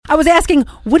I was asking,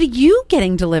 what are you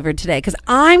getting delivered today? Because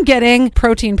I'm getting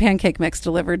protein pancake mix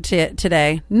delivered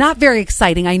today. Not very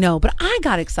exciting, I know, but I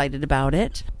got excited about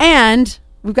it. And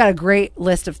we've got a great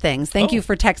list of things. Thank you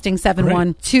for texting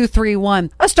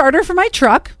 71231. A starter for my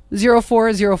truck,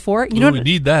 0404. You know we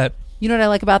need that. You know what I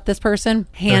like about this person?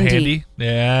 Handy.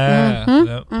 Yeah.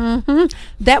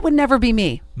 That would never be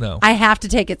me. No. I have to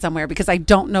take it somewhere because I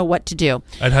don't know what to do.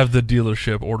 I'd have the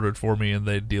dealership order it for me and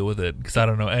they'd deal with it because I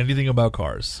don't know anything about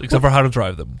cars except for how to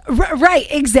drive them. Right,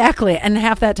 exactly. And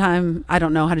half that time, I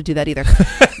don't know how to do that either.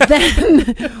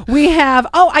 Then we have,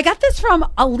 I got this from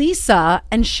Elisa,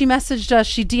 and she messaged us,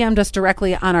 she DM'd us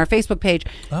directly on our Facebook page.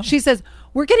 Oh. She says,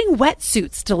 we're getting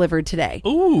wetsuits delivered today.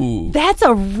 Ooh. That's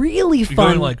a really fun. You're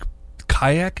going like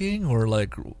kayaking or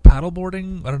like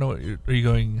paddleboarding? I don't know. Are you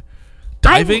going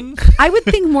diving? I would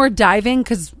think more diving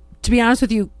because, to be honest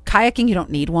with you, kayaking, you don't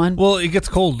need one. Well, it gets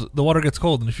cold. The water gets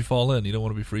cold, and if you fall in, you don't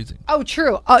want to be freezing. Oh,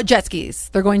 true. Jet skis.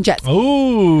 They're going jet skis.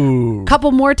 Oh.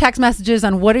 Couple more text messages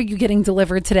on what are you getting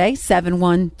delivered today.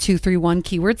 71231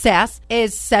 keyword sass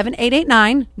is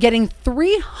 7889 getting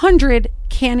 300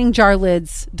 canning jar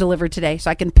lids delivered today,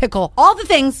 so I can pickle all the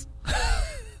things,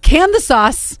 can the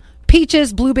sauce,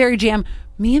 peaches, blueberry jam.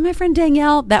 Me and my friend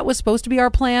Danielle, that was supposed to be our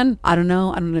plan. I don't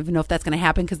know. I don't even know if that's going to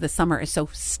happen because the summer is so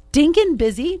stinking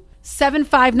busy.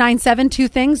 7597, two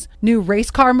things. New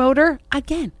race car motor.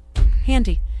 Again,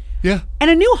 handy. Yeah. And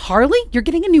a new Harley. You're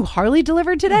getting a new Harley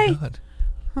delivered today? Oh, God.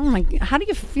 Oh my! How do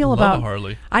you feel Love about a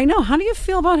Harley? I know. How do you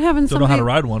feel about having Don't somebody? know how to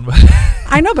ride one, but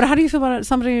I know, but how do you feel about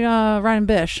somebody riding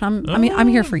Bish? I'm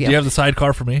here for you. Do you have the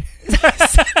sidecar for me?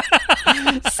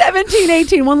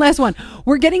 1718. One last one.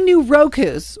 We're getting new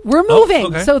Rokus. We're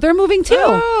moving, so they're moving too.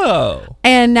 Oh.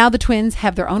 And now the twins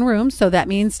have their own rooms, so that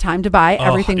means time to buy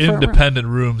everything for independent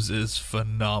rooms is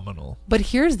phenomenal. But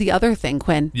here's the other thing,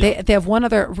 Quinn. Yeah. They have one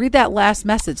other. Read that last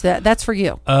message. That's for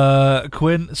you.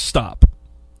 Quinn, stop.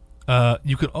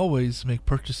 You can always make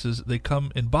purchases. They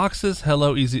come in boxes.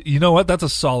 Hello, easy. You know what? That's a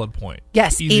solid point.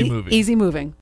 Yes, easy moving. Easy moving.